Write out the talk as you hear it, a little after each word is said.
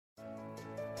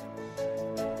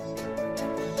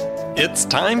It's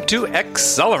time to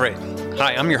accelerate.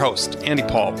 Hi, I'm your host, Andy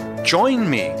Paul. Join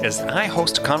me as I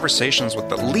host conversations with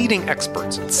the leading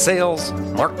experts in sales,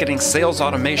 marketing, sales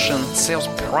automation, sales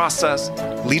process,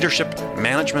 leadership,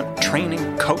 management,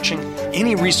 training, coaching,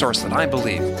 any resource that I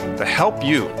believe to help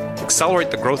you accelerate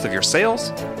the growth of your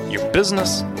sales, your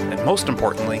business, and most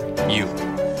importantly, you.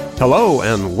 Hello,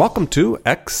 and welcome to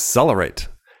Accelerate.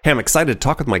 Hey, I'm excited to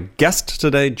talk with my guest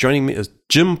today. Joining me is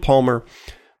Jim Palmer,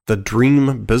 the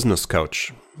Dream Business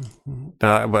Coach.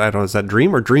 I don't know, is that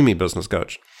Dream or Dreamy Business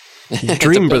Coach?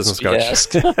 Dream Business Coach.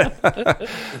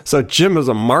 So Jim is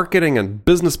a marketing and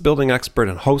business building expert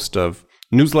and host of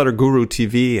Newsletter Guru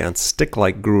TV and Stick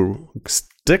Like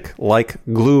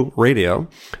Glue Radio.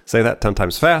 Say that 10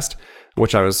 times fast,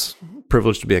 which I was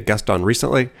privileged to be a guest on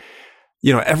recently.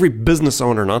 You know, every business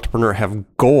owner and entrepreneur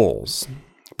have goals,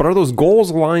 but are those goals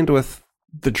aligned with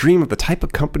the dream of the type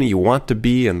of company you want to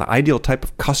be and the ideal type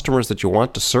of customers that you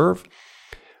want to serve?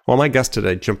 Well, my guest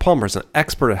today, Jim Palmer, is an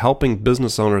expert at helping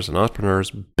business owners and entrepreneurs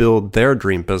build their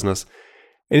dream business,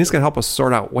 and he's going to help us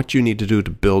sort out what you need to do to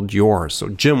build yours. So,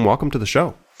 Jim, welcome to the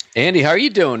show. Andy, how are you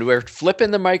doing? We're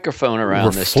flipping the microphone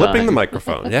around this time. We're flipping the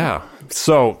microphone, yeah.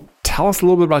 So, tell us a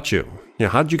little bit about you.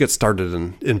 How did you get started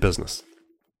in business?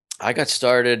 I got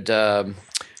started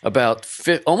about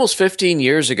almost 15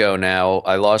 years ago now.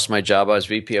 I lost my job. I was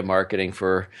VP of marketing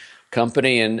for a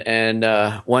company, and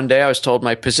one day I was told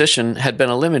my position had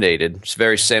been eliminated. It's a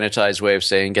very sanitized way of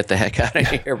saying get the heck out of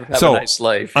here, have a nice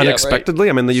life. Unexpectedly?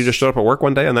 Yeah, right? I mean, you just showed up at work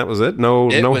one day and that was it? No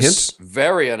hint?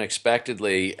 Very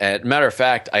unexpectedly. Matter of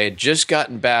fact, I had just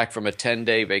gotten back from a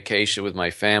 10-day vacation with my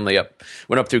family.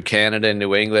 Went up through Canada and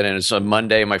New England, and it's on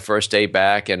Monday, my first day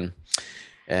back, and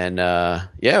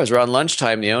it was around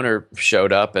lunchtime. The owner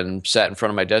showed up and sat in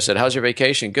front of my desk. Said, "How's your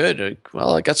vacation?" "Good."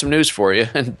 "Well, I got some news for you,"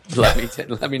 and let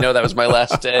me know that was my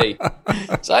last day.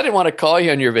 So I didn't want to call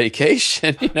you on your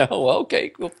vacation. Well, okay,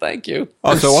 cool, thank you.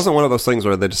 Oh, so it wasn't one of those things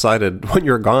where they decided when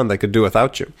you're gone they could do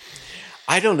without you.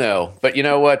 I don't know, but you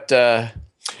know what?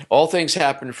 All things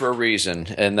happen for a reason,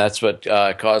 and that's what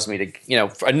caused me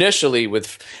to, initially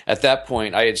at that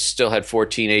point, I still had 4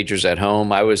 teenagers at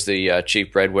home. I was the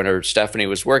chief breadwinner. Stephanie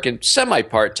was working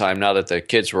semi-part-time now that the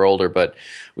kids were older, but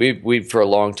we for a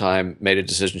long time made a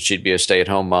decision she'd be a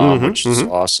stay-at-home mom, which is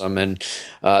awesome. And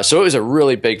so it was a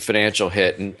really big financial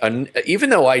hit. And even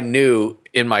though I knew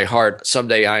in my heart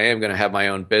someday I am going to have my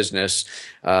own business,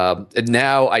 meaning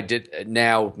then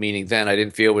I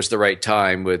didn't feel it was the right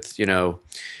time with,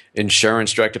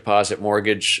 insurance, direct deposit,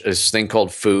 mortgage, this thing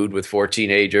called food with 4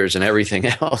 teenagers and everything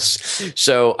else.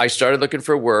 So I started looking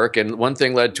for work, and one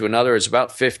thing led to another. It's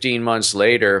about 15 months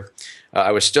later,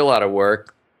 I was still out of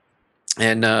work.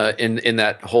 And in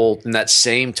that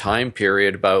same time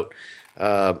period, about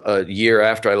a year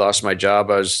after I lost my job,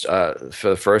 I was for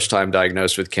the first time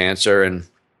diagnosed with cancer. And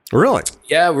really?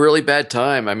 Yeah, really bad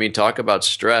time. I mean, talk about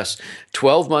stress.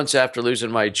 12 months after losing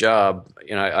my job,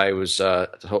 I was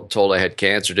told I had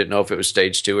cancer. Didn't know if it was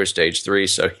stage 2 or stage 3.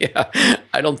 So yeah,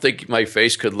 I don't think my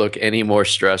face could look any more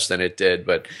stressed than it did.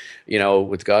 But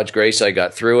with God's grace, I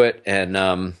got through it, and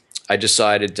I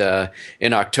decided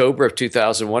in October of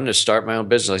 2001 to start my own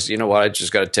business. I said, you know what? I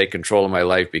just got to take control of my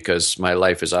life because my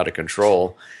life is out of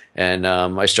control. And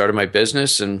I started my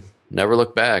business and never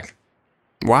looked back.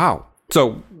 Wow.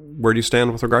 So where do you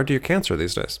stand with regard to your cancer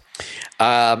these days?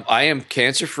 I am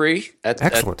cancer-free.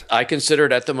 Excellent. I consider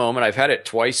it at the moment. I've had it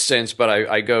twice since, but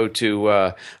I go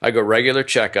regular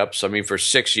checkups. I mean, for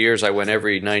 6 years, I went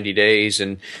every 90 days,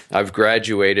 and I've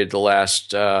graduated the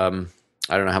last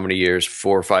I don't know how many years,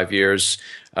 4 or 5 years,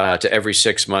 to every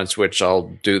 6 months, which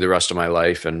I'll do the rest of my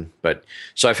life.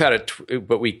 So I've had it,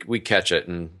 but we catch it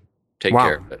and take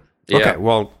care of it. Yeah. Okay.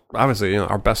 Well, obviously,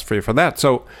 our best for you for that.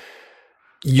 So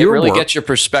it really gets your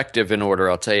perspective in order.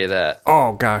 I'll tell you that.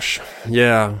 Oh gosh.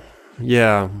 Yeah.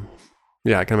 I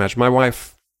can imagine. My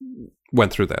wife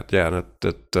went through that. Yeah. And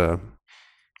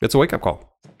it's a wake up call.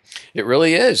 It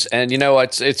really is. And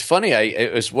it's funny.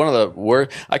 It was one of the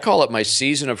worst. I call it my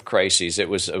season of crises. It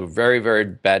was a very, very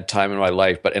bad time in my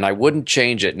life, and I wouldn't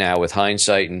change it now with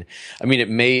hindsight. And I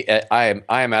mean, I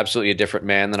am absolutely a different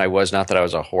man than I was. Not that I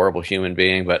was a horrible human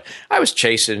being, but I was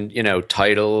chasing,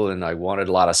 title, and I wanted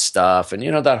a lot of stuff, and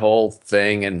that whole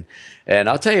thing. And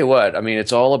I'll tell you what, I mean,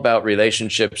 it's all about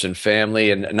relationships and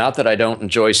family, and not that I don't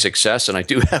enjoy success, and I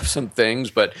do have some things,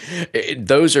 but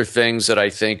those are things that I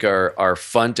think are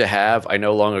fun to have. I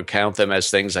no longer count them as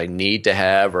things I need to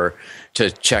have or to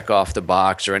check off the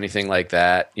box or anything like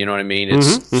that. You know what I mean?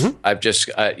 I've just,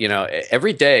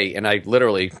 every day, and I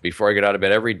literally, before I get out of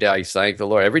bed, every day I thank the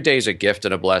Lord. Every day is a gift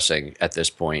and a blessing at this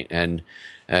point. And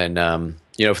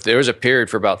if there was a period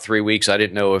for about 3 weeks, I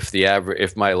didn't know if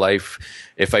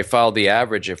if I followed the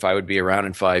average, if I would be around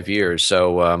in 5 years.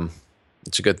 So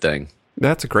it's a good thing.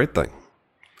 That's a great thing.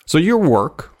 So your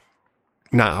work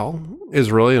now is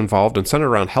really involved and centered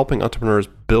around helping entrepreneurs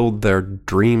build their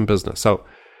dream business. So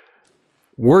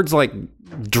words like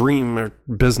dream or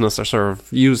business are sort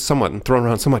of used somewhat and thrown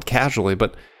around somewhat casually,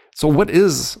 but so what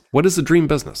is a dream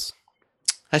business?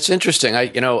 That's interesting.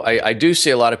 I do see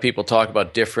a lot of people talk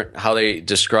about how they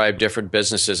describe different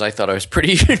businesses. I thought I was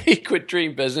pretty unique with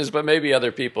dream business, but maybe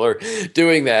other people are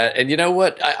doing that. And you know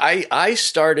what? I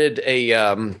started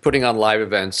putting on live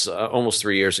events almost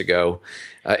 3 years ago,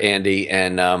 Andy,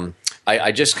 and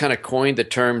I just kind of coined the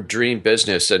term dream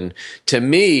business. And to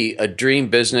me, a dream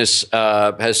business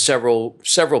has several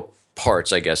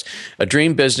parts, I guess. A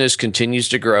dream business continues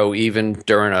to grow even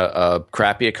during a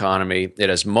crappy economy. It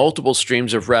has multiple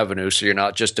streams of revenue, so you're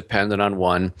not just dependent on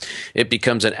one. It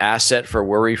becomes an asset for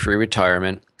worry-free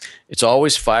retirement. It's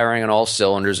always firing on all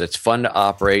cylinders. It's fun to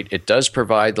operate. It does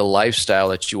provide the lifestyle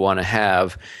that you want to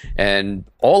have. And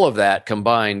all of that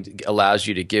combined allows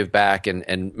you to give back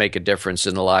and make a difference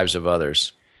in the lives of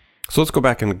others. So let's go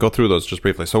back and go through those just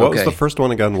briefly. So what was the first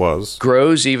one again was?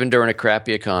 Grows even during a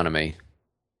crappy economy.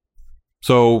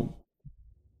 So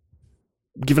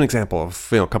give an example of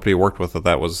a company you worked with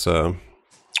that was...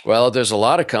 Well, there's a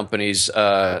lot of companies,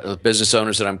 business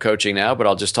owners that I'm coaching now, but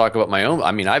I'll just talk about my own.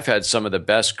 I mean, I've had some of the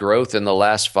best growth in the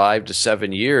last 5 to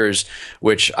 7 years,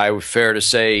 which I would fair to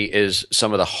say is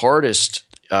some of the hardest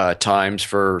times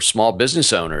for small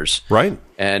business owners. Right.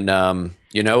 And,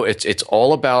 it's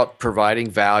all about providing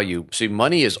value. See,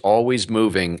 money is always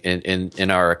moving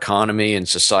in our economy and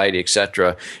society, et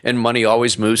cetera, and money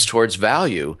always moves towards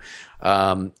value.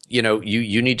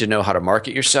 You need to know how to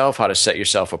market yourself, how to set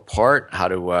yourself apart, how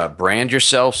to brand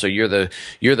yourself. So you're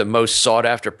the most sought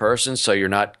after person. So you're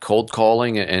not cold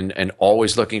calling and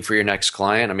always looking for your next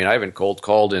client. I mean, I haven't cold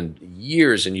called in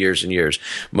years and years and years.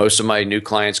 Most of my new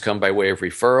clients come by way of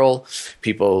referral.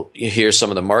 People hear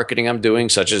some of the marketing I'm doing,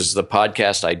 such as the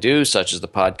podcast I do, such as the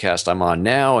podcast I'm on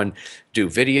now, and do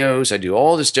videos. I do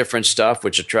all this different stuff,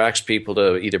 which attracts people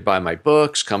to either buy my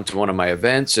books, come to one of my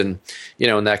events, and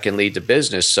that can lead to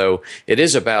business. So it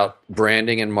is about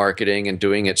branding and marketing and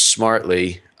doing it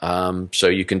smartly, so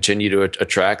you continue to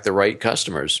attract the right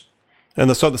customers.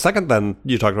 And so the second then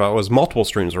you talked about was multiple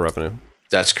streams of revenue.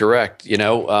 That's correct.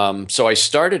 So I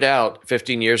started out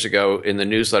 15 years ago in the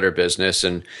newsletter business,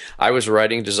 and I was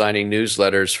writing, designing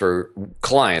newsletters for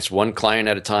clients, one client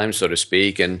at a time, so to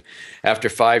speak. And after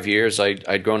 5 years,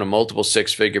 I'd grown a multiple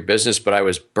 6-figure business, but I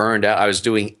was burned out. I was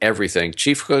doing everything,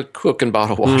 chief cook and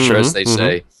bottle washer, as they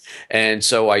say. And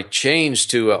so I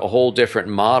changed to a whole different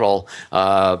model,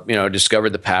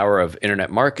 discovered the power of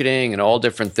internet marketing and all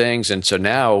different things. And so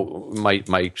now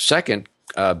my second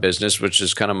business, which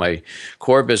is kind of my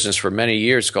core business for many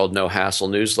years, called No Hassle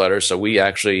Newsletter. So we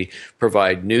actually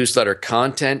provide newsletter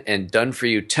content and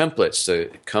done-for-you templates to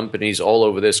companies all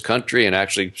over this country and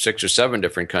actually 6 or 7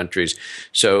 different countries.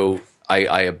 So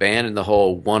I abandoned the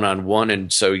whole one-on-one,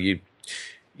 and so you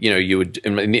would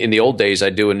in the old days,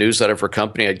 I'd do a newsletter for a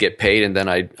company, I'd get paid, and then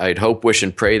I'd hope, wish,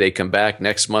 and pray they come back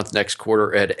next month, next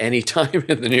quarter, at any time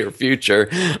in the near future.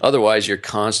 Otherwise, you're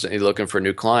constantly looking for a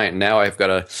new client. Now I've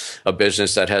got a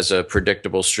business that has a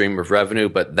predictable stream of revenue,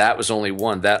 but that was only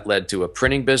one. That led to a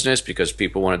printing business because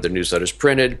people wanted their newsletters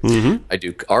printed. Mm-hmm. I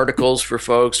do articles for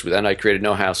folks. Then I created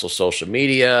No Hassle Social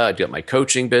Media. I got my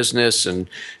coaching business, and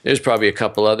there's probably a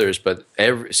couple others. But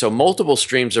so multiple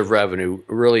streams of revenue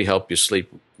really help you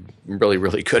sleep really,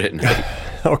 really good at night.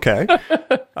 Okay.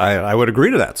 I would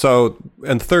agree to that. So,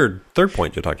 and third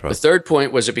point you talked about. The third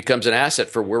point was it becomes an asset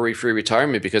for worry-free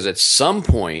retirement, because at some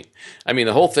point, I mean,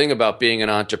 the whole thing about being an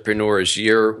entrepreneur is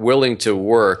you're willing to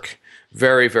work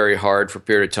very, very hard for a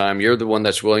period of time. You're the one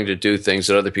that's willing to do things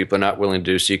that other people are not willing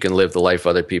to do, so you can live the life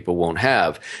other people won't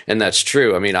have. And that's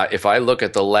true. I mean, if I look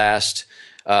at the last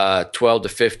 12 to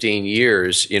 15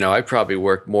 years, I probably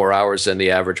worked more hours than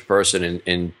the average person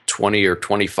in 20 or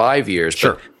 25 years.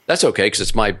 Sure. But that's okay, because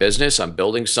it's my business. I'm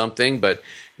building something. But,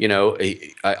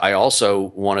 I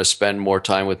also want to spend more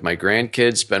time with my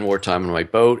grandkids, spend more time on my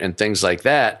boat and things like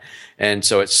that. And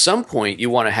so at some point, you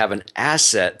want to have an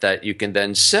asset that you can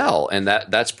then sell. And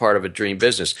that's part of a dream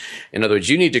business. In other words,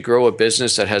 you need to grow a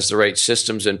business that has the right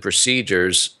systems and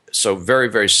procedures. So very,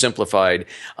 very simplified.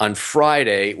 On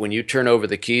Friday, when you turn over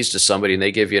the keys to somebody and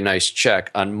they give you a nice check,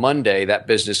 on Monday, that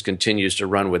business continues to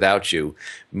run without you.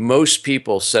 Most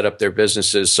people set up their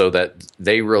businesses so that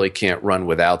they really can't run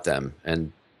without them.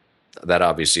 And that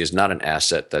obviously is not an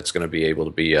asset that's going to be able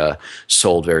to be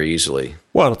sold very easily.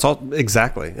 Well, it's all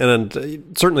exactly, and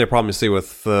certainly a problem you see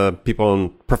with people in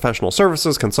professional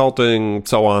services, consulting,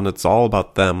 so on. It's all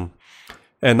about them,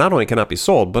 and not only cannot be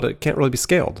sold, but it can't really be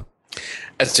scaled.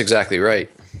 That's exactly right.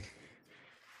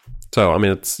 So, I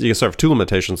mean, you sort of two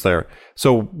limitations there.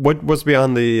 So, what was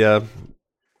beyond the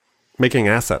making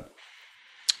asset?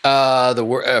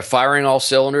 Firing all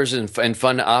cylinders and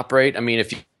fun to operate. I mean,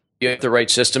 if you have the right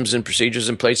systems and procedures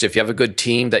in place, if you have a good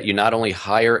team that you not only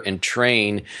hire and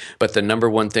train, but the number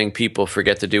one thing people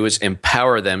forget to do is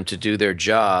empower them to do their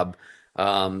job.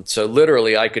 So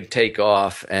literally, I could take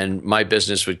off and my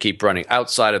business would keep running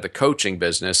outside of the coaching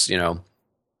business,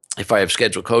 If I have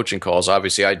scheduled coaching calls,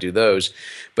 obviously I do those.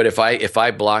 But if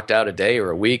I blocked out a day or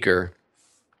a week or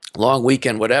long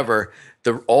weekend, whatever,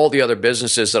 all the other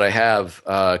businesses that I have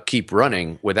keep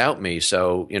running without me.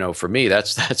 So, for me,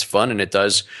 that's fun, and it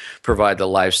does provide the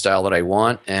lifestyle that I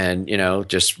want. And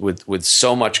just with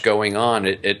so much going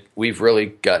on, we've really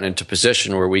gotten into a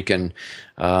position where we can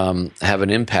have an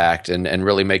impact and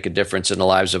really make a difference in the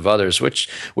lives of others, which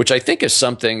I think is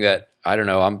something that, I don't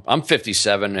know, I'm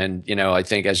 57, and I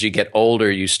think as you get older,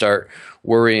 you start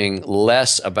worrying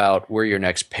less about where your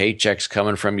next paycheck's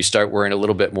coming from. You start worrying a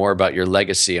little bit more about your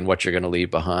legacy and what you're going to leave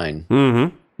behind.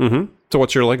 Mm-hmm. Mm-hmm. So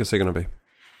what's your legacy going to be?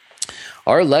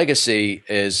 Our legacy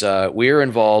is we're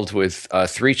involved with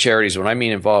 3 charities. When I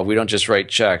mean involved, we don't just write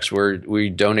checks. We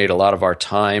donate a lot of our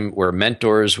time. We're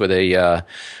mentors with an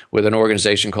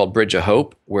organization called Bridge of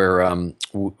Hope,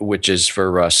 which is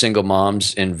for single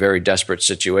moms in very desperate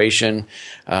situation.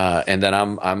 And then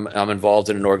I'm involved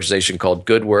in an organization called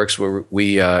Good Works, where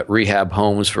we rehab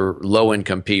homes for low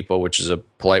income people, which is a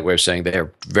polite way of saying they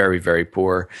are very, very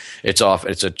poor. It's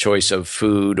a choice of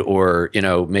food or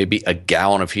maybe a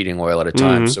gallon of heating oil at a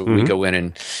time. So we go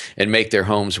in and make their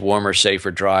homes warmer,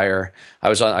 safer, drier.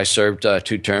 I served 2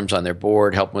 terms on their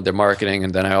board, helping with their marketing,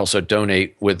 and then I also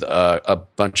donate with a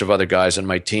bunch of other guys on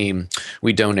my team.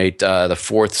 We donate the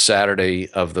 4th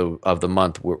Saturday of the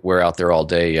month. We're out there all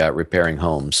day repairing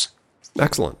homes.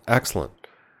 Excellent.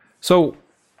 So,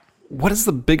 what is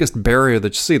the biggest barrier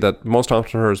that you see that most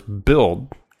entrepreneurs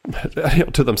build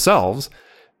to themselves,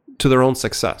 to their own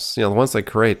success? The ones they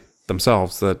create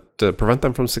themselves that prevent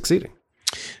them from succeeding.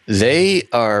 They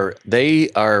are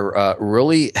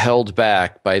really held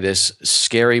back by this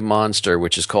scary monster,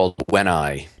 which is called when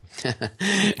I.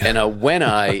 And a when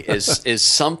I is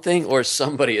something or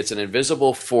somebody. It's an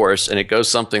invisible force, and it goes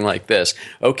something like this.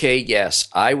 Okay, yes,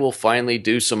 I will finally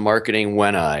do some marketing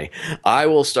when I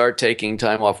will start taking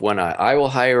time off when I will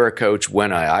hire a coach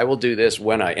when I will do this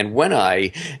when and when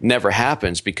I never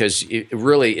happens, because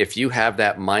really, if you have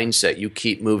that mindset, you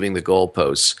keep moving the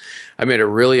goalposts. I made a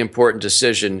really important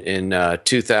decision in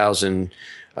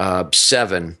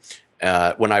 2007.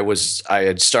 When I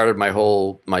had started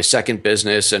my second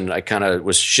business, and I kind of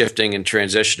was shifting and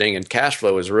transitioning, and cash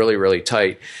flow was really, really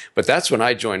tight. But that's when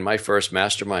I joined my first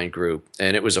mastermind group,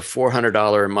 and it was a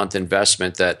 $400 a month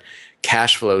investment that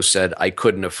cash flow said I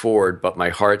couldn't afford, but my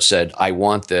heart said, I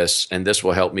want this, and this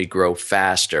will help me grow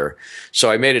faster.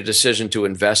 So I made a decision to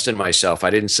invest in myself.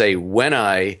 I didn't say when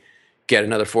I get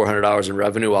another $400 in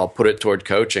revenue, I'll put it toward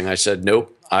coaching. I said,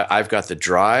 nope, I've got the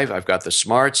drive, I've got the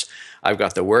smarts, I've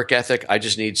got the work ethic. I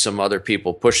just need some other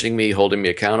people pushing me, holding me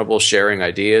accountable, sharing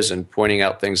ideas, and pointing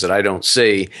out things that I don't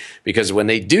see. Because when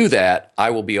they do that,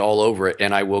 I will be all over it,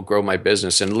 and I will grow my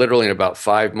business. And literally in about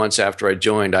 5 months after I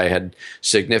joined, I had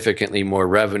significantly more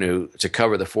revenue to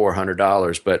cover the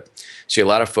 $400. But see, a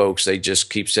lot of folks, they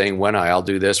just keep saying, when I'll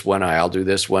do this, when I'll do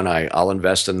this, when I'll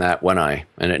invest in that, when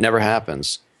and it never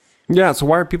happens. Yeah, so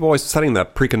why are people always setting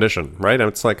that precondition, right? And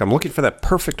it's like, I'm looking for that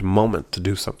perfect moment to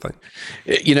do something.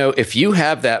 If you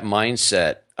have that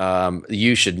mindset,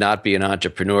 you should not be an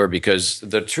entrepreneur, because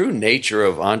the true nature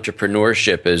of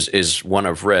entrepreneurship is one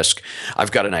of risk.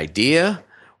 I've got an idea,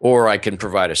 or I can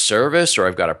provide a service, or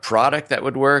I've got a product that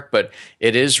would work, but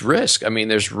it is risk. I mean,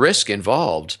 there's risk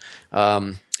involved.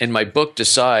 In my book,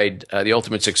 Decide, The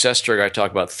Ultimate Success Trigger, I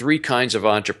talk about 3 kinds of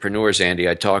entrepreneurs, Andy.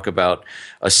 I talk about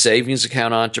a savings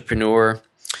account entrepreneur,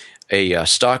 a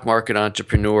stock market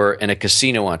entrepreneur, and a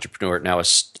casino entrepreneur. Now,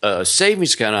 a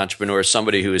savings account entrepreneur is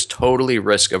somebody who is totally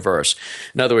risk averse.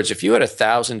 In other words, if you had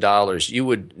 $1,000, you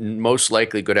would most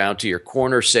likely go down to your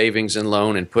corner savings and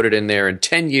loan and put it in there. In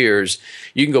 10 years,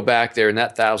 you can go back there, and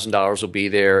that $1,000 will be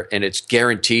there, and it's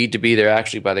guaranteed to be there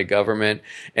actually by the government.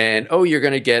 And you're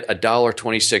going to get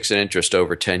 $1.26 in interest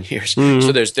over 10 years. Mm-hmm.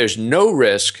 So there's no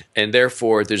risk, and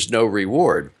therefore there's no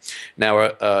reward. Now,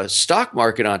 a stock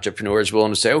market entrepreneur is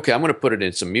willing to say, okay, I'm going to put it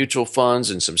in some mutual funds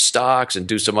and some stocks and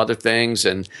do some other things,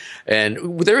 and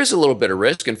And there is a little bit of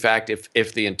risk. In fact,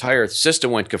 if the entire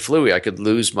system went kaflooey, I could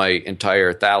lose my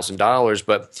entire $1,000.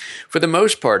 But for the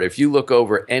most part, if you look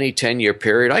over any 10-year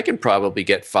period, I can probably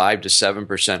get 5 to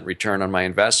 7% return on my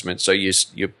investment. So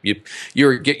you're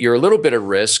a little bit of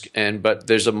risk, but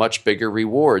there's a much bigger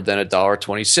reward than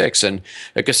 $1.26. And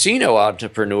a casino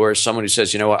entrepreneur is someone who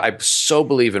says, you know what, I so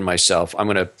believe in myself. I'm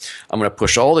gonna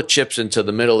push all the chips into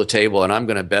the middle of the table, and I'm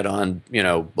gonna bet on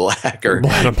black or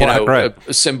right.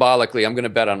 Symbolically, I'm gonna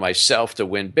bet on myself to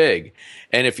win big.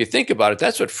 And if you think about it,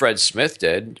 that's what Fred Smith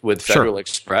did with Federal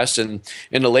Express. And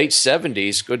in the late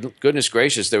 70s, goodness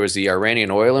gracious, there was the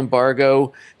Iranian oil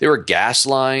embargo. There were gas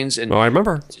lines. And I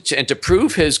remember. And to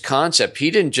prove his concept,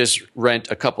 he didn't just rent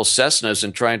a couple Cessnas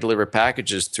and try and deliver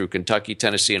packages through Kentucky,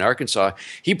 Tennessee, and Arkansas.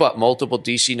 He bought multiple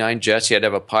DC-9 jets. He had to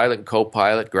have a pilot and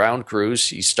co-pilot, ground crews.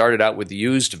 He started out with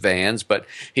used vans, but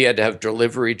he had to have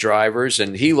delivery drivers.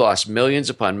 And he lost millions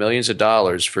upon millions of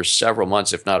dollars for several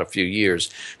months, if not a few years,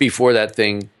 before that thing,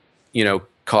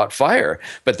 caught fire.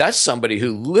 But that's somebody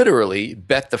who literally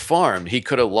bet the farm. He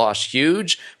could have lost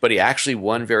huge, but he actually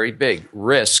won very big.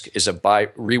 Reward is a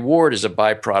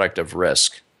byproduct of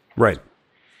risk. Right.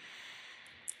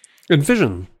 And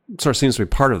vision sort of seems to be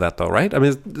part of that, though, right? I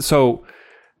mean, so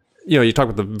you talk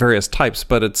about the various types,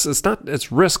 but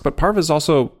it's risk, but part of it is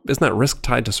also, isn't that risk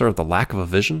tied to sort of the lack of a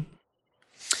vision?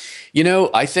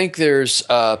 I think there's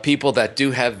people that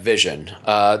do have vision.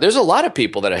 There's a lot of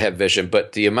people that have vision,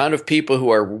 but the amount of people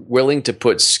who are willing to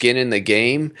put skin in the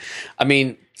game, I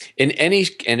mean, in any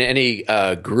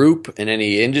group, in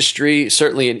any industry,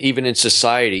 certainly even in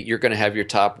society, you're going to have your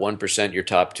top 1%, your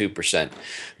top 2%.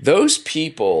 Those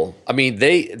people, I mean,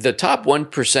 the top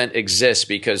 1% exists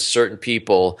because certain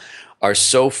people are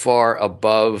so far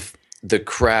above the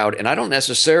crowd, and I don't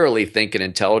necessarily think in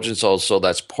intelligence also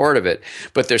that's part of it,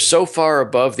 but they're so far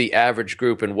above the average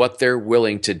group in what they're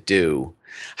willing to do,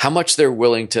 how much they're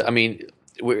willing to, I mean,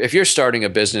 if you're starting a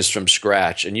business from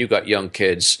scratch and you got young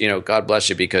kids, God bless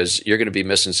you, because you're going to be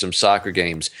missing some soccer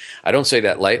games. I don't say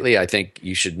that lightly. I think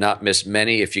you should not miss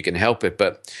many if you can help it.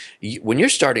 But when you're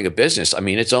starting a business, I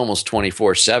mean, it's almost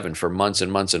 24/7 for months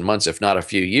and months and months, if not a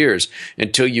few years,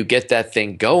 until you get that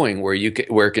thing going where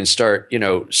it can start,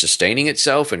 sustaining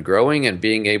itself and growing and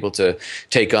being able to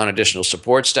take on additional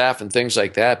support staff and things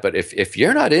like that. But if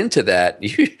you're not into that,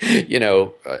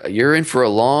 you're in for a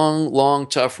long, long,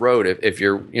 tough road if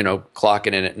you're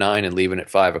clocking in at 9 and leaving at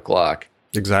 5 o'clock.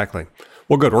 Exactly.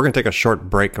 Well, good. We're going to take a short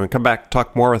break. When we come back,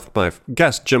 talk more with my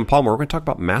guest, Jim Palmer. We're going to talk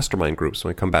about mastermind groups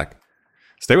when we come back.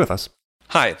 Stay with us.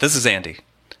 Hi, this is Andy.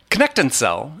 Connect and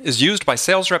Sell is used by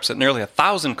sales reps at nearly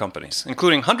 1,000 companies,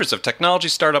 including hundreds of technology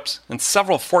startups and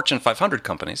several Fortune 500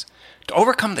 companies, to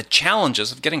overcome the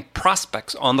challenges of getting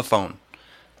prospects on the phone.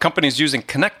 Companies using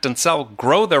Connect and Sell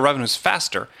grow their revenues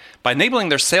faster by enabling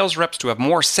their sales reps to have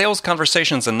more sales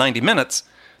conversations in 90 minutes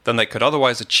than they could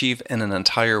otherwise achieve in an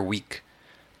entire week.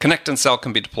 Connect and Sell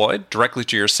can be deployed directly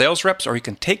to your sales reps, or you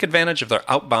can take advantage of their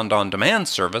outbound on-demand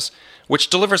service, which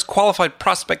delivers qualified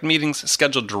prospect meetings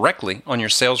scheduled directly on your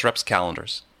sales reps'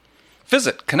 calendars.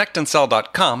 Visit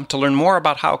connectandsell.com to learn more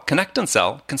about how Connect and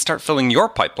Sell can start filling your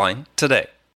pipeline today.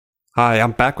 Hi,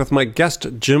 I'm back with my guest,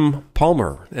 Jim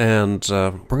Palmer, and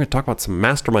we're going to talk about some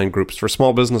mastermind groups for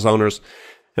small business owners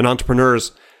and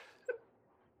entrepreneurs.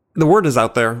 The word is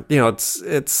out there.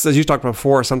 It's as you talked about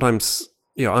before, sometimes,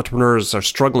 entrepreneurs are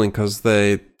struggling because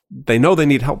they know they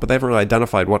need help, but they haven't really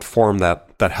identified what form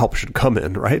that help should come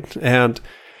in, right? And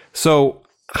so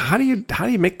how do you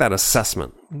make that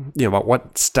assessment, about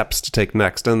what steps to take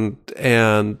next? And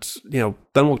then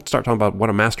we'll start talking about what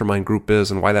a mastermind group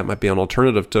is and why that might be an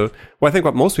alternative to I think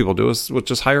what most people do is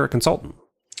just hire a consultant.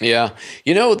 Yeah.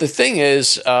 The thing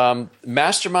is,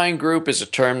 mastermind group is a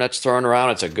term that's thrown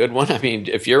around. It's a good one. I mean,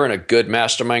 if you're in a good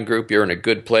mastermind group, you're in a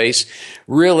good place.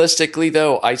 Realistically,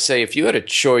 though, I'd say if you had a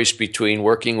choice between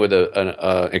working with an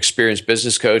experienced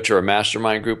business coach or a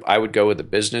mastermind group, I would go with a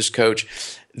business coach.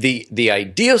 The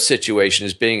ideal situation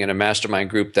is being in a mastermind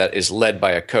group that is led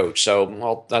by a coach. So,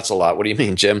 well, that's a lot. What do you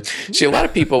mean, Jim? See, a lot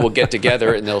of people will get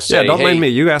together and they'll say, don't mind me.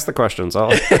 You ask the questions. Oh,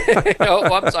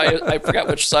 I'm sorry. I forgot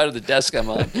which side of the desk I'm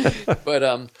on.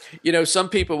 But, some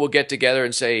people will get together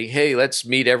and say, hey, let's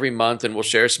meet every month and we'll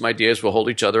share some ideas. We'll hold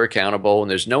each other accountable. And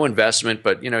there's no investment,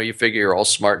 but, you figure you're all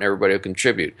smart and everybody will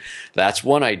contribute. That's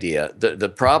one idea. The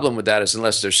problem with that is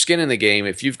unless there's skin in the game,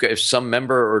 if some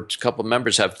member or a couple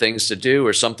members have things to do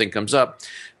or something comes up,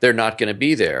 they're not going to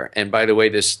be there. And by the way,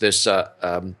 this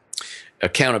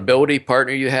accountability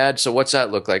partner you had. So what's that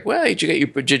look like? Well,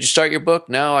 did you start your book?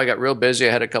 No, I got real busy.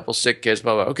 I had a couple sick kids,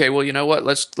 blah, blah. Okay, well, you know what?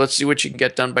 Let's see what you can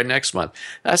get done by next month.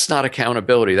 That's not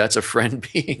accountability. That's a friend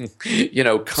being,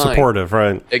 kind. Supportive,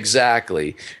 right?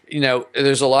 Exactly.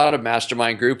 There's a lot of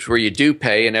mastermind groups where you do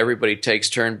pay and everybody takes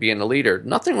turn being the leader.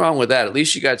 Nothing wrong with that. At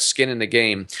least you got skin in the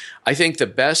game. I think the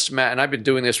best, and I've been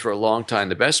doing this for a long time,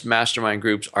 the best mastermind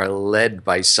groups are led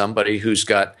by somebody who's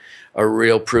got a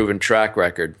real proven track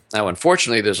record. Now,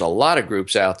 unfortunately, there's a lot of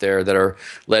groups out there that are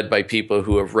led by people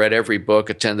who have read every book,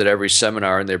 attended every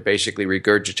seminar, and they're basically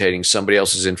regurgitating somebody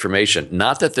else's information.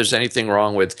 Not that there's anything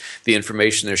wrong with the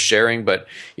information they're sharing, but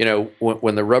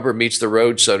when the rubber meets the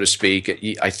road, so to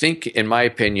speak, I think, in my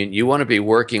opinion, you want to be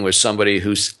working with somebody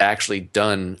who's actually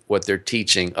done what they're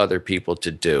teaching other people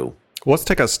to do. Let's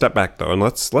take a step back, though, and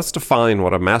let's define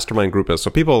what a mastermind group is.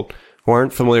 So people who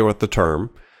aren't familiar with the term,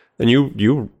 and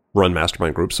you run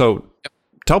mastermind groups. So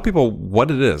tell people what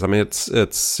it is. I mean, it's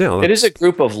it is a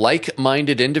group of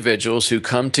like-minded individuals who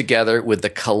come together with the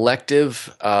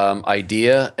collective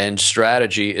idea and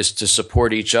strategy is to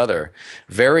support each other.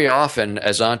 Very often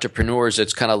as entrepreneurs,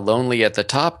 it's kind of lonely at the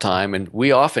top time, and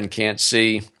we often can't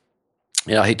see,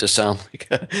 I hate to sound like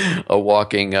a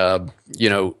walking,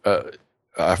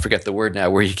 I forget the word now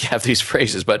where you have these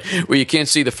phrases, but where you can't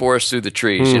see the forest through the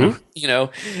trees, and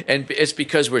it's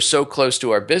because we're so close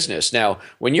to our business. Now,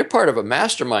 when you're part of a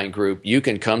mastermind group, you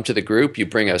can come to the group, you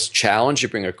bring a challenge, you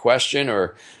bring a question,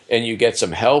 and you get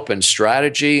some help and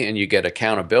strategy, and you get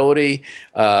accountability.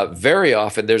 Very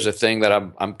often, there's a thing that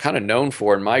I'm kind of known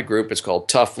for in my group. It's called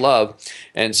tough love.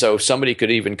 And so somebody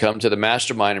could even come to the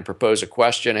mastermind and propose a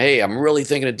question. Hey, I'm really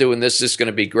thinking of doing this. This is going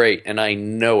to be great. And I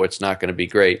know it's not going to be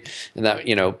great. And that,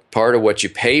 part of what you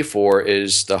pay for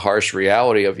is the harsh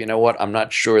reality of, I'm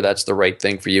not sure that's the right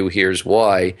thing for you. Here's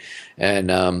why.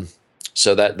 And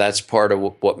so that's part of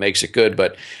what makes it good.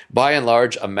 But by and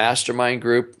large, a mastermind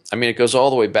group, it goes all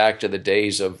the way back to the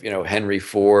days of, Henry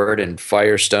Ford and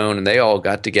Firestone, and they all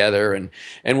got together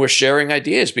and were sharing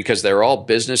ideas because they're all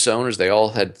business owners. They all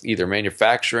had either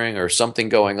manufacturing or something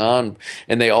going on,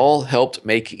 and they all helped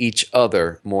make each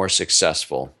other more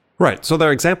successful. Right. So there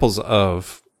are examples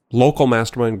of local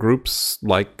mastermind groups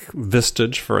like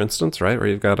Vistage, for instance, right? Where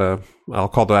you've got I'll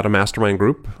call that a mastermind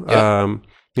group. Yeah.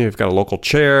 You've got a local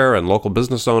chair and local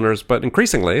business owners, but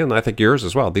increasingly, and I think yours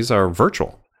as well, these are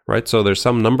virtual, right? So there's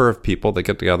some number of people that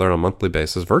get together on a monthly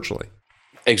basis virtually.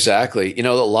 Exactly.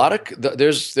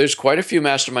 There's quite a few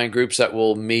mastermind groups that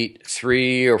will meet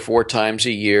 3 or 4 times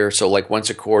a year. So like once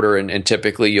a quarter, and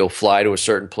typically you'll fly to a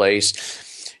certain place.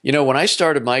 When I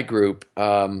started my group,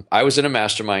 I was in a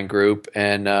mastermind group,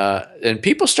 and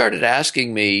people started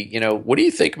asking me, what do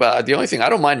you think about the only thing? I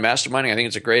don't mind masterminding. I think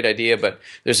it's a great idea, but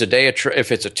there's a day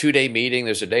if it's a 2-day meeting,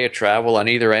 there's a day of travel on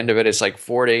either end of it. It's like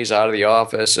 4 days out of the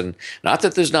office, and not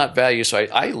that there's not value. So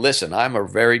I listen. I'm a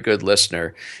very good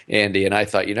listener, Andy, and I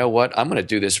thought, you know what? I'm going to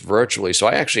do this virtually. So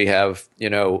I actually have,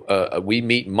 we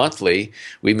meet monthly.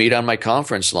 We meet on my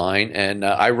conference line, and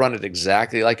I run it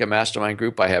exactly like a mastermind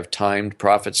group. I have timed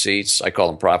profit seats. I call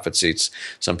them profit seats.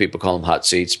 Some people call them hot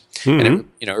seats. Mm-hmm.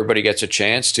 And everybody gets a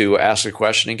chance to ask a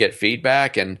question and get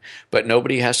feedback, but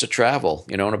nobody has to travel.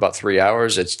 In about 3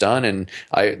 hours, it's done. And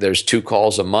there's 2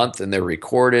 calls a month, and they're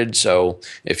recorded. So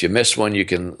if you miss one, you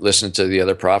can listen to the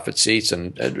other profit seats,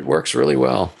 and it works really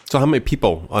well. So how many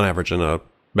people on average in a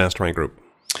mastermind group?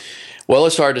 Well,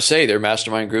 it's hard to say. There are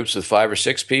mastermind groups with 5 or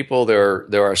 6 people. There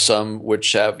are some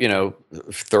which have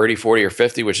 30, 40, or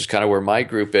 50, which is kind of where my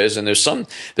group is. And there's some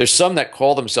that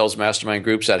call themselves mastermind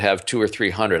groups that have 200 or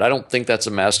 300. I don't think that's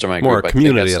a mastermind more group. More a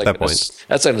community at that point.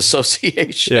 That's an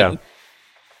association. Yeah,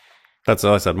 that's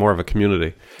what I said. More of a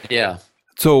community. Yeah.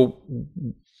 So,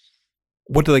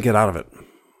 what do they get out of it?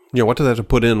 What do they have to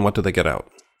put in? What do they get out?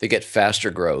 They get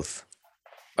faster growth.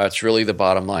 That's really the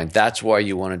bottom line. That's why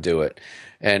you want to do it.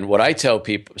 And what I tell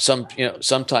people,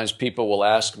 sometimes people will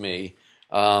ask me,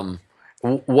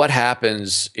 what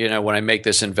happens, when I make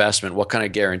this investment? What kind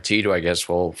of guarantee do I get?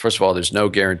 Well, first of all, there's no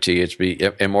guarantee. It'd be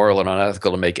immoral and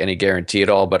unethical to make any guarantee at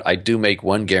all. But I do make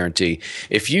one guarantee.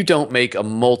 If you don't make a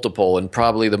multiple, and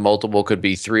probably the multiple could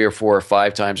be 3 or 4 or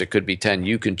 5 times, it could be 10,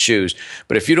 you can choose.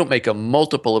 But if you don't make a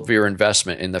multiple of your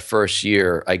investment in the first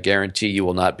year, I guarantee you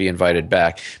will not be invited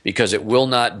back, because it will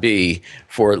not be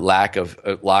for lack of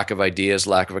ideas,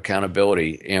 lack of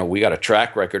accountability. We got a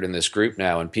track record in this group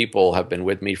now, and people have been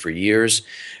with me for years.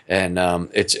 And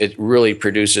it really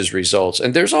produces results.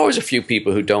 And there's always a few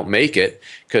people who don't make it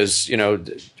because,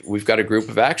 we've got a group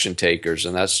of action takers,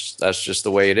 and that's just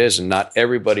the way it is. And not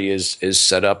everybody is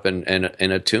set up and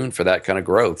attuned for that kind of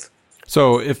growth.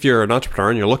 So if you're an entrepreneur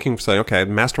and you're looking for, say, okay,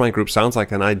 mastermind group sounds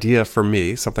like an idea for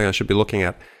me, something I should be looking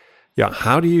at. Yeah.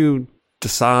 How do you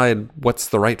decide what's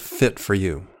the right fit for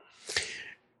you?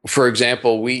 For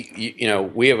example, we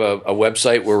have a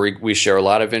website where we share a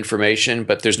lot of information,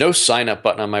 but there's no sign up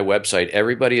button on my website.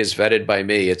 Everybody is vetted by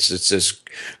me. It's this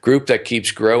group that keeps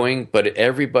growing, but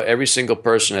every single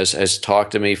person has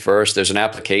talked to me first. There's an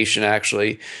application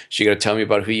actually. So you got to tell me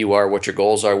about who you are, what your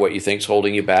goals are, what you think's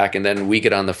holding you back, and then we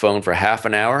get on the phone for half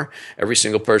an hour. Every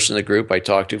single person in the group I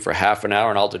talk to for half an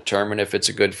hour, and I'll determine if it's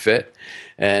a good fit.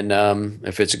 And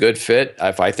if it's a good fit,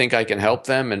 if I think I can help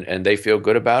them and they feel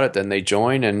good about it, then they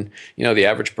join. And, the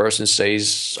average person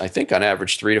stays, I think on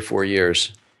average, 3 to 4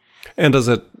 years. And is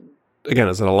it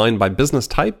aligned by business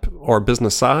type or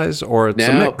business size, or it's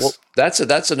a mix? Well,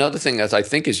 that's another thing that I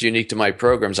think is unique to my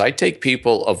programs. I take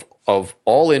people of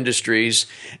all industries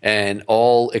and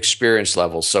all experience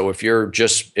levels. So if you're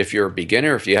a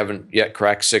beginner, if you haven't yet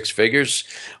cracked 6 figures,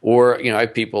 or I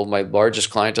have people, my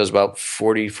largest client does about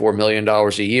 $44 million a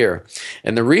year.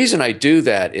 And the reason I do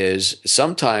that is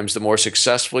sometimes the more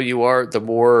successful you are, the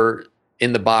more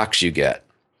in the box you get.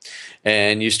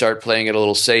 And you start playing it a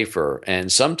little safer.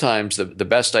 And sometimes the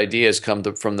best ideas come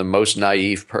from the most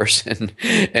naive person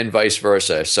and vice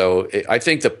versa. So I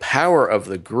think the power of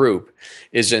the group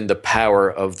is in the power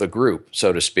of the group,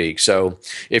 so to speak. So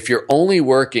if you're only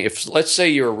working, let's say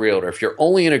you're a realtor, if you're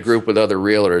only in a group with other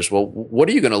realtors, well, what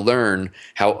are you going to learn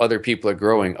how other people are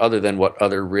growing other than what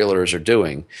other realtors are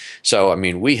doing? So,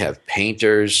 we have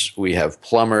painters, we have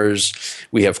plumbers,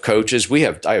 we have coaches,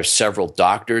 I have several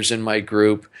doctors in my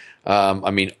group.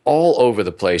 All over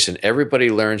the place, and everybody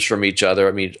learns from each other.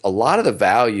 A lot of the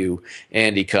value,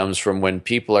 Andy, comes from when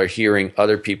people are hearing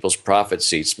other people's profit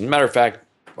seats. Matter of fact,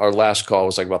 our last call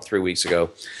was like about 3 weeks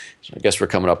ago. So I guess we're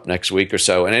coming up next week or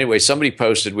so. And anyway, somebody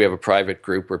posted, we have a private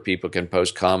group where people can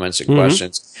post comments and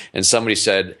questions. And somebody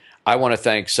said, I want to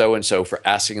thank so-and-so for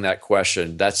asking that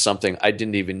question. That's something I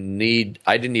didn't even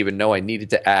know I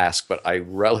needed to ask, but I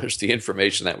relish the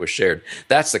information that was shared.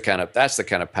 That's the kind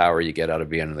of power you get out of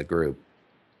being in the group.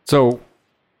 So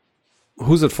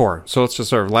who's it for? So let's just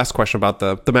sort of last question about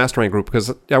the mastermind group,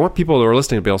 because I want people who are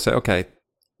listening to be able to say, okay,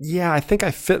 yeah, I think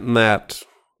I fit in that,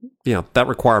 that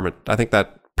requirement. I think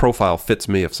that profile fits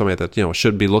me of somebody that,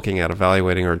 should be looking at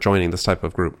evaluating or joining this type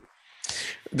of group.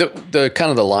 The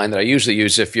kind of the line that I usually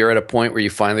use, if you're at a point where you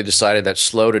finally decided that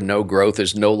slow to no growth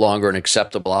is no longer an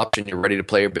acceptable option, you're ready to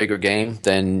play a bigger game,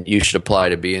 then you should apply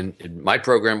to be in my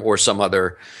program or some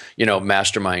other,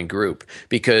 mastermind group.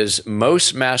 Because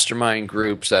most mastermind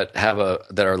groups that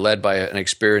are led by an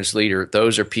experienced leader,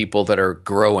 those are people that are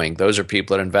growing. Those are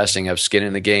people that are investing, have skin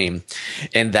in the game.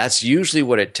 And that's usually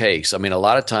what it takes. A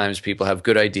lot of times people have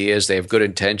good ideas, they have good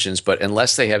intentions, but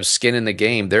unless they have skin in the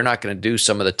game, they're not going to do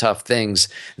some of the tough things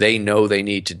they know they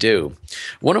need to do.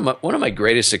 One of my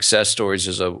greatest success stories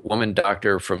is a woman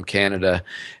doctor from Canada,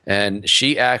 and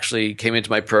she actually came into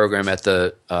my program at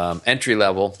the entry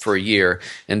level for a year,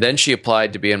 and then she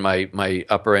applied to be in my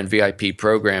upper end VIP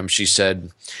program. She said,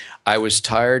 I was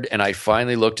tired, and I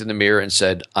finally looked in the mirror and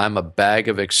said, I'm a bag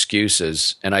of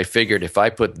excuses, and I figured if I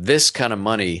put this kind of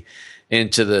money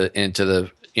into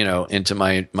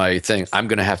my thing, I'm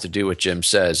going to have to do what Jim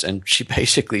says. And she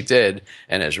basically did,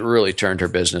 and has really turned her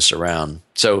business around.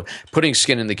 So putting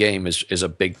skin in the game is a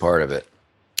big part of it.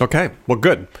 Okay, well,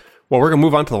 good. Well, we're going to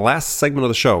move on to the last segment of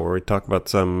the show where we talk about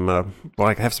some,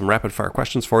 I have some rapid fire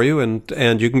questions for you,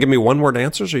 and you can give me one-word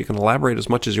answers or you can elaborate as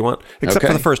much as you want, except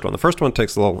for the first one. The first one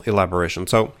takes a little elaboration.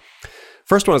 So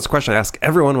first one is a question I ask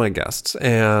every one of my guests,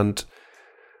 and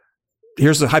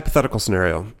here's a hypothetical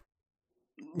scenario.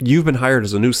 You've been hired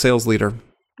as a new sales leader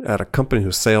at a company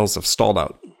whose sales have stalled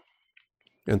out.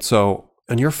 And so,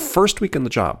 in your first week in the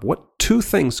job, what 2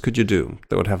 things could you do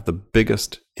that would have the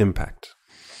biggest impact?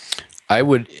 I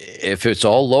would, if it's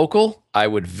all local, I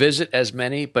would visit as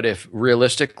many, but if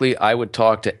realistically, I would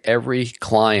talk to every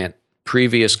client,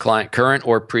 previous client, current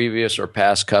or previous or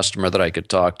past customer that I could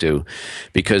talk to,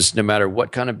 because no matter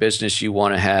what kind of business you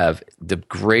want to have, the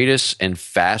greatest and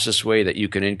fastest way that you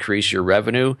can increase your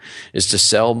revenue is to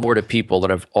sell more to people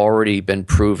that have already been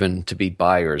proven to be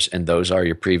buyers, and those are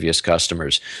your previous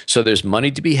customers. So there's money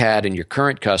to be had in your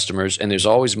current customers, and there's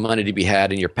always money to be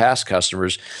had in your past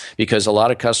customers, because a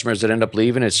lot of customers that end up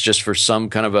leaving, it's just for some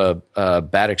kind of a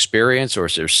bad experience, or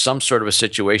there's some sort of a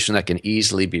situation that can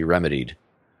easily be remedied.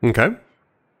 Okay.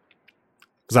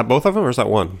 Is that both of them or is that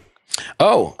one?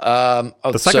 The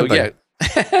second thing.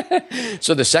 Yeah.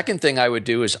 So the second thing I would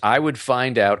do is I would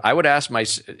ask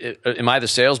am I the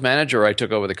sales manager or I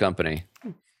took over the company?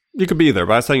 You could be either,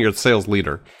 but I was saying you're the sales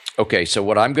leader. Okay, so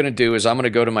what I'm going to do is I'm going to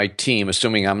go to my team,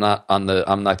 assuming I'm not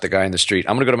the guy in the street.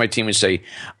 I'm going to go to my team and say,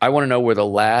 I want to know where the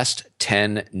last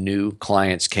 10 new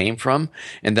clients came from,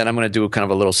 and then I'm going to do a kind of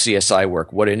a little CSI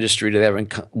work. What industry do they have?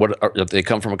 Do they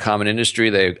come from a common industry?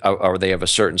 Are they of a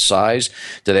certain size?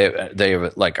 Do they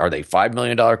have like, are they $5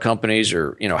 million companies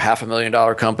or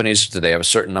 $500,000 companies? Do they have a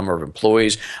certain number of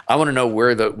employees? I want to know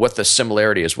what the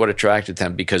similarity is, what attracted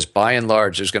them, because by and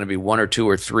large, there's going to be one or two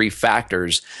or three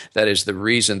factors that is the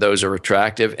reason those are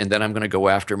attractive, and then I'm going to go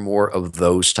after more of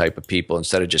those type of people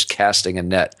instead of just casting a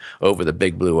net over the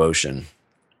big blue ocean.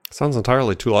 Sounds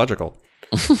entirely too logical.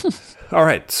 All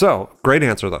right. So great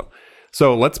answer, though.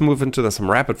 So let's move into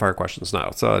some rapid fire questions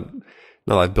now. So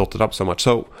now that I've built it up so much.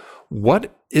 So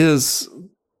what is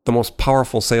the most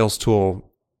powerful sales tool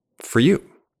for you?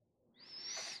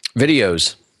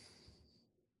 Videos.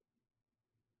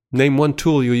 Name one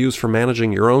tool you use for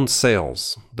managing your own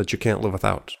sales that you can't live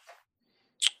without.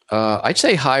 I'd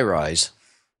say Highrise.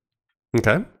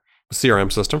 Okay.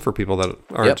 CRM system for people that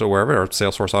aren't aware of it, or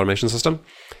Salesforce automation system.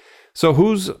 So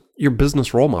who's your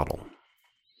business role model?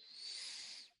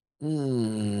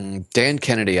 Dan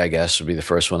Kennedy, I guess, would be the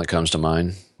first one that comes to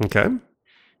mind. Okay.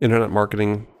 Internet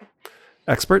marketing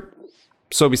expert.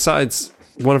 So besides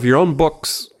one of your own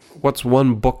books, what's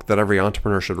one book that every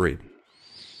entrepreneur should read?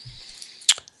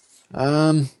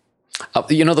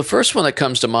 The first one that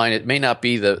comes to mind, it may not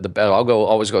be the best.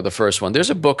 Always go with the first one. There's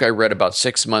a book I read about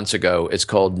 6 months ago. It's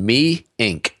called Me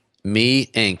Inc. Me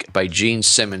Inc. by Gene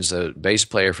Simmons, the bass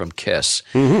player from Kiss.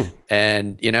 Mm-hmm.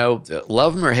 And,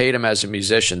 love him or hate him as a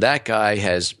musician, that guy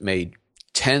has made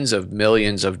tens of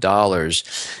millions of dollars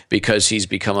because he's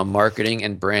become a marketing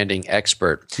and branding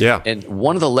expert. Yeah. And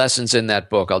one of the lessons in that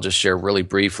book, I'll just share really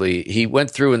briefly. He went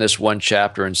through in this one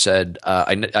chapter and said,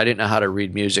 I didn't know how to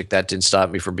read music. That didn't stop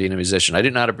me from being a musician. I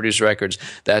didn't know how to produce records.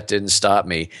 That didn't stop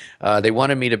me. They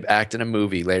wanted me to act in a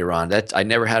movie later on. I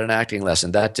never had an acting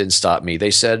lesson. That didn't stop me.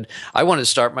 They said, I wanted to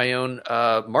start my own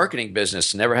marketing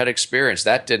business. Never had experience.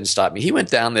 That didn't stop me. He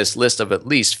went down this list of at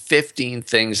least 15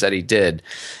 things that he did.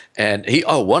 And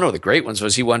one of the great ones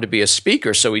was he wanted to be a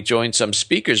speaker. So he joined some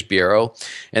speakers bureau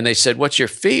and they said, what's your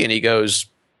fee? And he goes,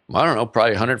 I don't know,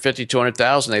 probably 150,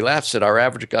 200,000. They laughed, said, our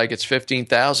average guy gets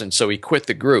 15,000. So he quit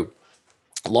the group,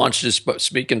 launched his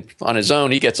speaking on his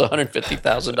own. He gets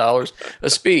 $150,000 a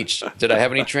speech. Did I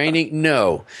have any training?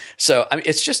 No. So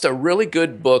it's just a really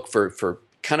good book for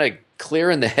kind of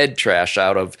clearing the head trash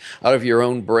out of your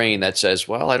own brain that says,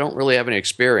 well, I don't really have any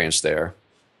experience there.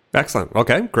 Excellent.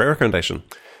 Okay. Great recommendation.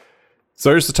 So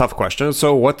here's the tough question.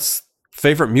 So what's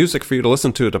favorite music for you to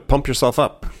listen to pump yourself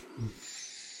up?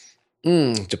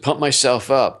 To pump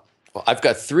myself up. Well, I've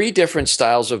got 3 different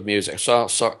styles of music. So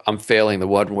I'm failing the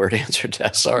one-word answer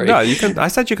test. Sorry. No, you can. I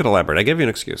said you could elaborate. I gave you an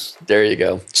excuse. There you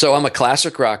go. So I'm a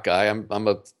classic rock guy. I'm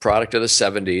a product of the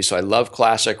 70s. So I love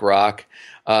classic rock.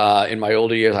 In my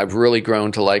older years, I've really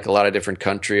grown to like a lot of different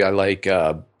country. I like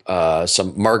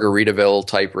some Margaritaville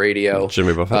type radio.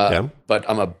 Jimmy Buffett, yeah. But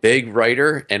I'm a big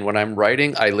writer, and when I'm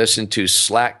writing, I listen to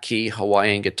slack key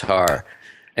Hawaiian guitar.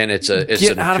 And it's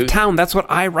Get out of town. That's what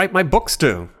I write my books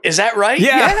to. Is that right?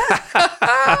 Yeah.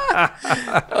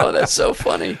 Oh, that's so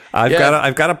funny. I've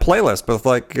got a playlist with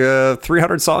like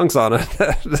 300 songs on it.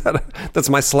 That's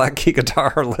my slack key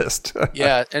guitar list.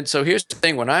 Yeah, and so here's the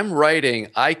thing: when I'm writing,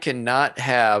 I cannot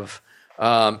have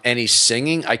any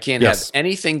singing. I can't have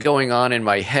anything going on in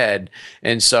my head.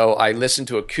 And so I listen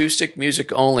to acoustic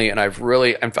music only. And I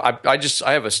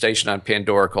have a station on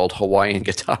Pandora called Hawaiian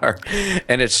Guitar,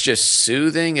 and it's just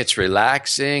soothing. It's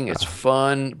relaxing. It's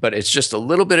fun, but it's just a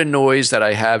little bit of noise that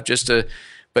I have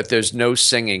but there's no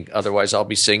singing. Otherwise I'll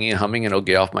be singing and humming and it'll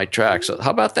get off my track. So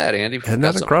how about that, Andy? Isn't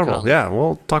that incredible? Yeah.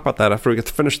 We'll talk about that after we get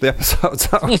to finish the episode.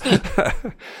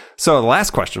 So the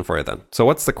last question for you then. So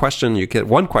what's the question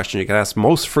one question you get asked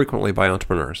most frequently by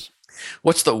entrepreneurs?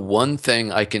 What's the one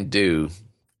thing I can do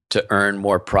to earn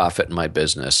more profit in my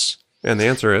business? And the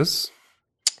answer is?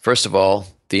 First of all,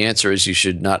 the answer is you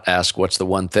should not ask what's the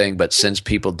one thing, but since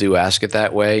people do ask it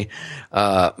that way,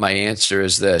 my answer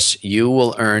is this: you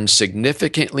will earn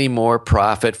significantly more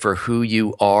profit for who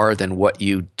you are than what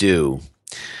you do.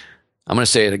 I'm going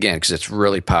to say it again because it's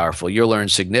really powerful. You'll earn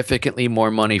significantly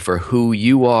more money for who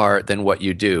you are than what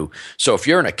you do. So if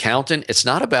you're an accountant, it's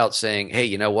not about saying, hey,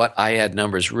 you know what? I had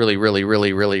numbers really, really,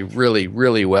 really, really, really,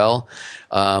 really well.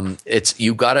 It's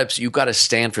you gotta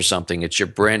stand for something. It's your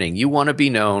branding. You want to be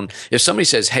known. If somebody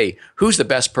says, hey, who's the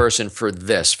best person for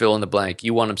this, fill in the blank,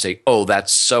 you want them to say, oh,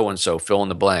 that's so-and-so, fill in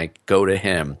the blank, go to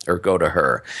him or go to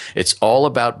her. It's all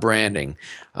about branding.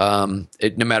 No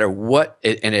matter what,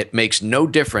 and it makes no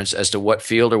difference as to of what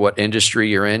field or what industry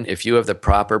you're in, if you have the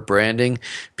proper branding,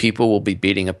 people will be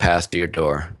beating a path to your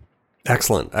door.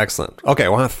 Excellent. Okay,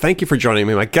 well, thank you for joining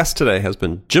me. My guest today has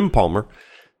been Jim Palmer.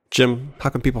 Jim, how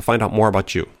can people find out more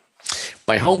about you?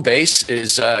 My home base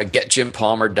is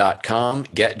getjimpalmer.com,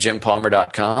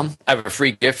 getjimpalmer.com. I have a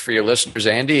free gift for your listeners,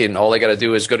 Andy, and all they got to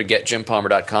do is go to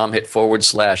getjimpalmer.com, hit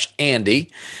 /Andy,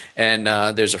 and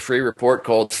there's a free report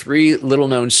called 3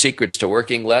 Little-Known Secrets to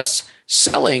Working Less,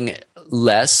 Selling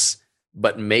Less,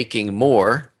 but Making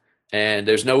More. And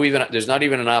there's not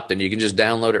even an opt-in. You can just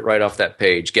download it right off that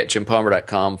page,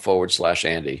 getjimpalmer.com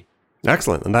 /Andy.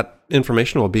 Excellent. And that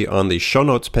information will be on the show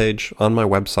notes page on my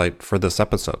website for this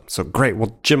episode. So great.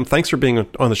 Well, Jim, thanks for being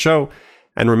on the show.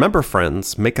 And remember,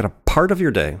 friends, make it a part of your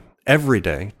day, every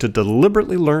day, to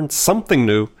deliberately learn something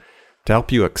new to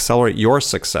help you accelerate your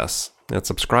success. And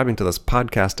subscribing to this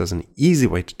podcast is an easy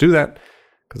way to do that,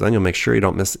 because then you'll make sure you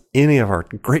don't miss any of our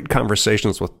great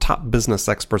conversations with top business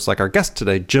experts like our guest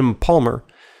today, Jim Palmer,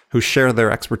 who share their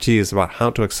expertise about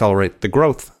how to accelerate the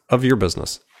growth of your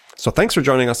business. So thanks for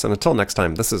joining us, and until next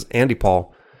time, this is Andy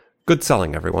Paul. Good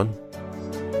selling, everyone.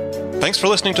 Thanks for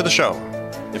listening to the show.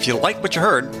 If you like what you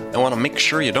heard and want to make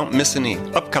sure you don't miss any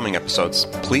upcoming episodes,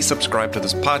 please subscribe to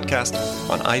this podcast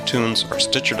on iTunes or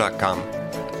Stitcher.com.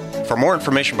 For more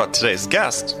information about today's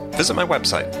guest, visit my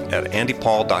website at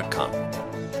andypaul.com.